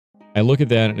I look at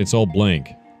that and it's all blank,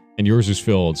 and yours is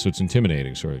filled, so it's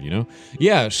intimidating, sort of, you know?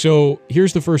 Yeah, so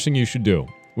here's the first thing you should do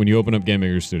when you open up Game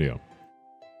Maker Studio.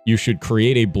 You should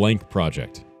create a blank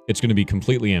project. It's going to be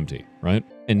completely empty, right?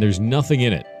 And there's nothing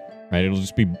in it, right? It'll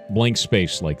just be blank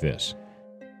space like this.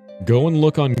 Go and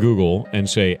look on Google and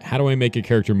say, how do I make a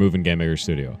character move in Game Maker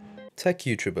Studio? Tech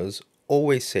YouTubers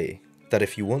always say that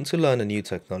if you want to learn a new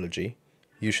technology,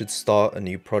 you should start a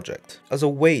new project as a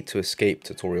way to escape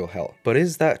tutorial hell. But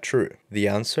is that true? The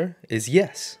answer is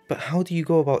yes. But how do you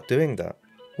go about doing that?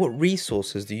 What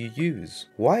resources do you use?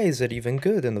 Why is it even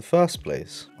good in the first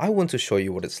place? I want to show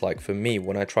you what it's like for me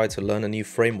when I try to learn a new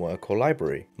framework or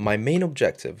library. My main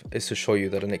objective is to show you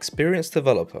that an experienced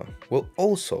developer will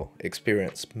also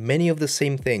experience many of the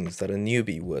same things that a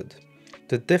newbie would.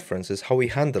 The difference is how we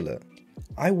handle it.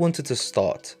 I wanted to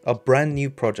start a brand new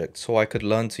project so I could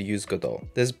learn to use Godot.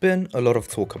 There's been a lot of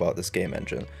talk about this game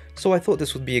engine, so I thought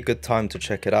this would be a good time to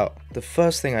check it out. The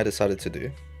first thing I decided to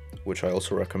do, which I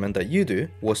also recommend that you do,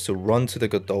 was to run to the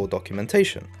Godot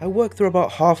documentation. I worked through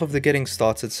about half of the getting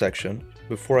started section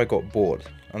before I got bored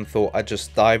and thought I'd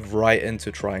just dive right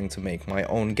into trying to make my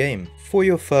own game. For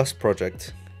your first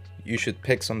project, you should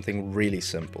pick something really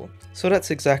simple. So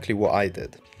that's exactly what I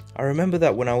did. I remember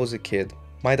that when I was a kid,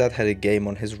 my dad had a game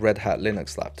on his Red Hat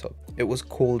Linux laptop. It was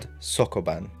called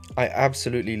Sokoban. I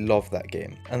absolutely loved that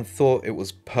game and thought it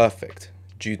was perfect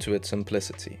due to its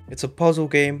simplicity. It's a puzzle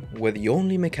game where the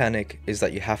only mechanic is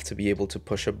that you have to be able to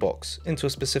push a box into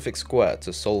a specific square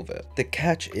to solve it. The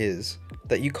catch is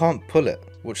that you can't pull it,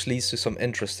 which leads to some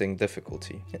interesting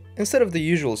difficulty. Instead of the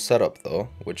usual setup though,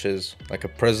 which is like a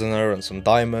prisoner and some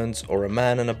diamonds or a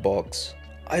man in a box,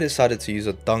 I decided to use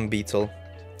a dung beetle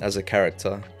as a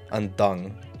character and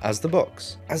dung as the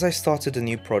box. As I started a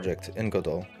new project in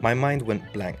Godot, my mind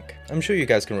went blank. I'm sure you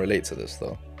guys can relate to this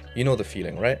though. You know the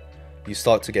feeling, right? You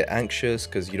start to get anxious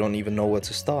because you don't even know where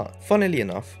to start. Funnily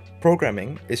enough,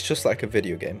 programming is just like a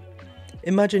video game.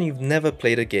 Imagine you've never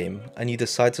played a game and you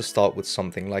decide to start with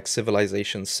something like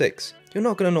Civilization 6. You're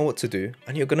not going to know what to do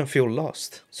and you're going to feel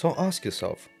lost. So ask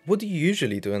yourself, what do you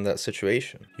usually do in that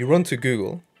situation? You run to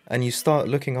Google and you start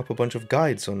looking up a bunch of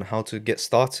guides on how to get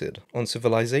started on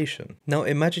Civilization. Now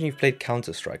imagine you've played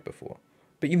Counter-Strike before,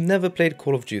 but you've never played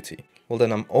Call of Duty. Well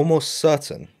then I'm almost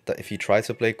certain that if you try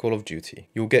to play Call of Duty,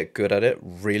 you'll get good at it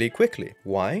really quickly.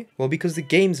 Why? Well, because the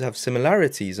games have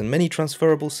similarities and many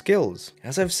transferable skills.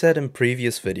 As I've said in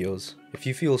previous videos, if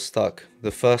you feel stuck,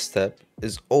 the first step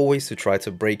is always to try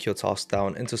to break your task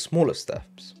down into smaller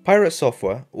steps. Pirate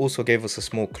Software also gave us a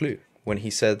small clue when he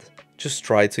said, just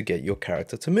try to get your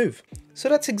character to move. So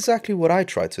that's exactly what I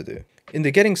tried to do. In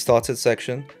the Getting Started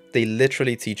section, they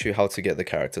literally teach you how to get the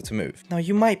character to move. Now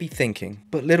you might be thinking,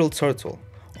 but Little Turtle,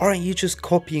 aren't you just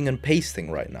copying and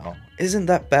pasting right now? Isn't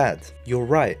that bad? You're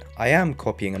right, I am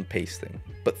copying and pasting.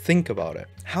 But think about it.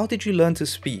 How did you learn to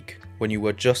speak when you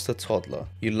were just a toddler?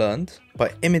 You learned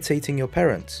by imitating your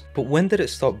parents. But when did it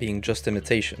stop being just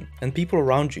imitation and people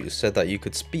around you said that you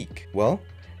could speak? Well,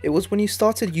 it was when you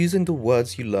started using the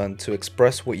words you learned to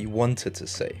express what you wanted to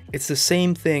say. It's the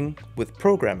same thing with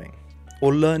programming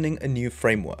or learning a new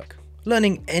framework.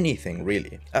 Learning anything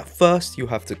really. At first you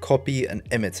have to copy and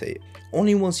imitate.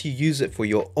 Only once you use it for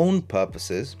your own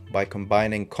purposes, by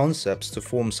combining concepts to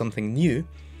form something new,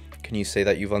 can you say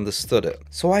that you've understood it.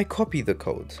 So I copied the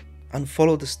code and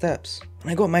followed the steps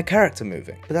and I got my character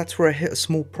moving. But that's where I hit a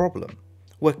small problem,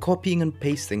 where copying and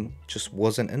pasting just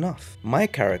wasn't enough. My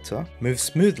character moves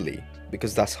smoothly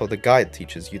because that's how the guide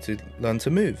teaches you to learn to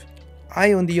move.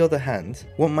 I, on the other hand,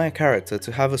 want my character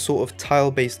to have a sort of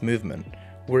tile-based movement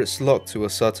where it's locked to a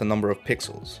certain number of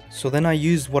pixels. So then I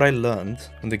used what I learned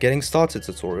in the Getting Started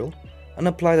tutorial and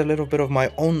applied a little bit of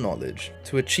my own knowledge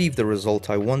to achieve the result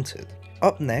I wanted.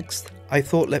 Up next, I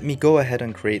thought let me go ahead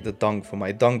and create the dung for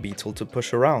my dung beetle to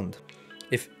push around.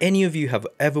 If any of you have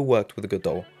ever worked with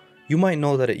Godot, you might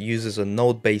know that it uses a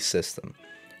node-based system,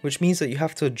 which means that you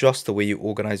have to adjust the way you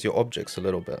organize your objects a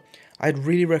little bit. I'd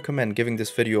really recommend giving this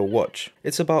video a watch.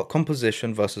 It's about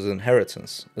composition versus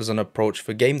inheritance as an approach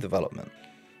for game development.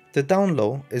 The down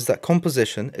low is that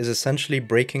composition is essentially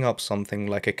breaking up something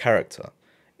like a character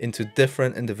into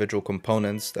different individual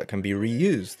components that can be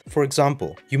reused. For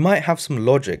example, you might have some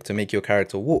logic to make your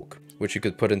character walk, which you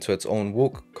could put into its own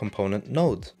walk component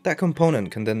node. That component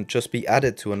can then just be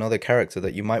added to another character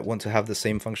that you might want to have the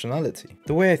same functionality.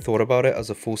 The way I thought about it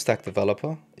as a full stack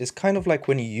developer is kind of like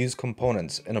when you use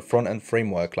components in a front-end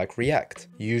framework like React.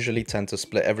 You usually tend to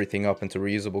split everything up into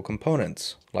reusable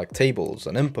components, like tables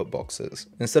and input boxes,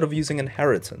 instead of using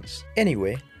inheritance.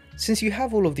 Anyway, Since you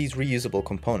have all of these reusable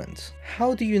components,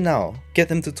 how do you now get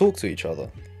them to talk to each other?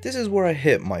 This is where I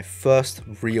hit my first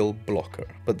real blocker.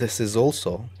 But this is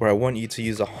also where I want you to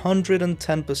use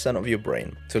 110% of your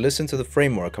brain to listen to the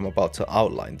framework I'm about to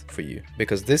outline for you,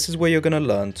 because this is where you're going to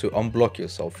learn to unblock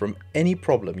yourself from any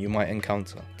problem you might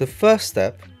encounter. The first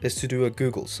step is to do a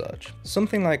Google search.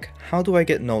 Something like, how do I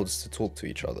get nodes to talk to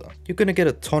each other? You're going to get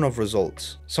a ton of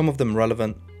results, some of them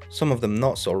relevant, some of them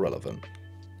not so relevant.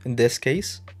 In this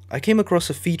case, I came across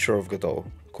a feature of Godot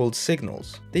called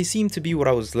signals. They seemed to be what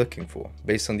I was looking for,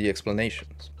 based on the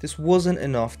explanations. This wasn't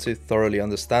enough to thoroughly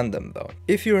understand them though.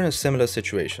 If you're in a similar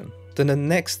situation, then the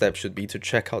next step should be to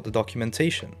check out the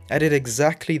documentation. I did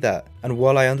exactly that, and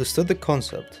while I understood the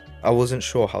concept, I wasn't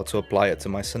sure how to apply it to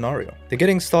my scenario. The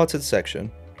getting started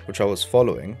section, which I was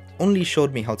following, only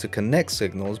showed me how to connect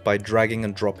signals by dragging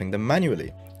and dropping them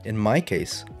manually. In my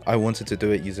case, I wanted to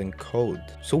do it using code.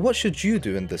 So what should you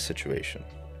do in this situation?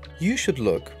 You should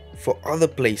look for other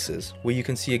places where you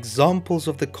can see examples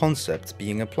of the concept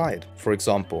being applied. For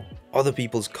example, other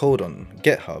people's code on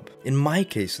GitHub. In my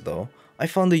case though, I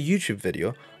found a YouTube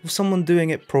video of someone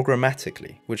doing it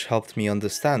programmatically, which helped me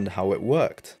understand how it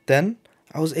worked. Then,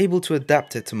 I was able to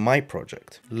adapt it to my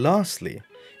project. Lastly,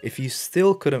 if you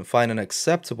still couldn't find an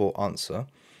acceptable answer,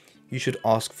 you should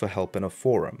ask for help in a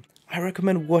forum. I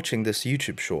recommend watching this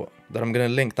YouTube short that I'm going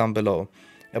to link down below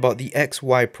about the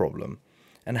XY problem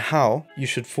and how you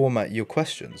should format your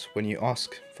questions when you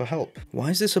ask for help.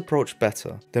 Why is this approach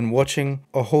better than watching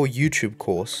a whole YouTube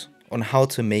course on how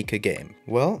to make a game?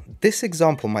 Well, this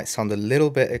example might sound a little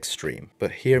bit extreme,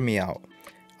 but hear me out.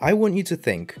 I want you to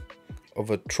think of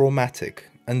a traumatic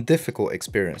and difficult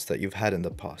experience that you've had in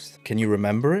the past. Can you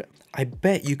remember it? I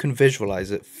bet you can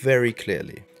visualize it very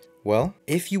clearly. Well,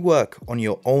 if you work on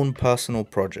your own personal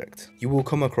project, you will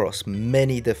come across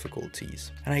many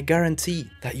difficulties, and I guarantee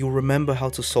that you'll remember how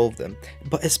to solve them,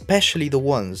 but especially the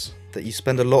ones that you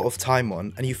spend a lot of time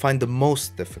on and you find the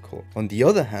most difficult. On the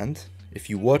other hand, if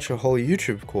you watch a whole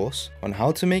YouTube course on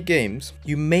how to make games,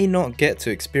 you may not get to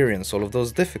experience all of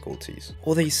those difficulties,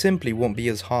 or they simply won't be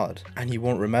as hard, and you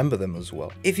won't remember them as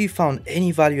well. If you found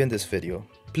any value in this video,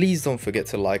 please don't forget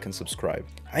to like and subscribe.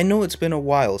 I know it's been a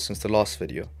while since the last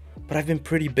video, but I've been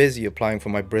pretty busy applying for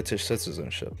my British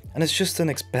citizenship, and it's just an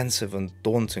expensive and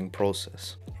daunting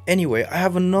process. Anyway, I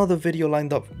have another video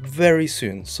lined up very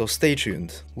soon, so stay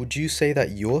tuned. Would you say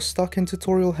that you're stuck in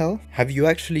tutorial hell? Have you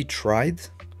actually tried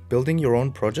building your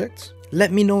own projects?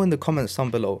 Let me know in the comments down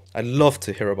below. I'd love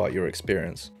to hear about your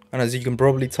experience. And as you can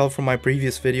probably tell from my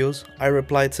previous videos, I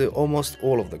reply to almost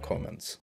all of the comments.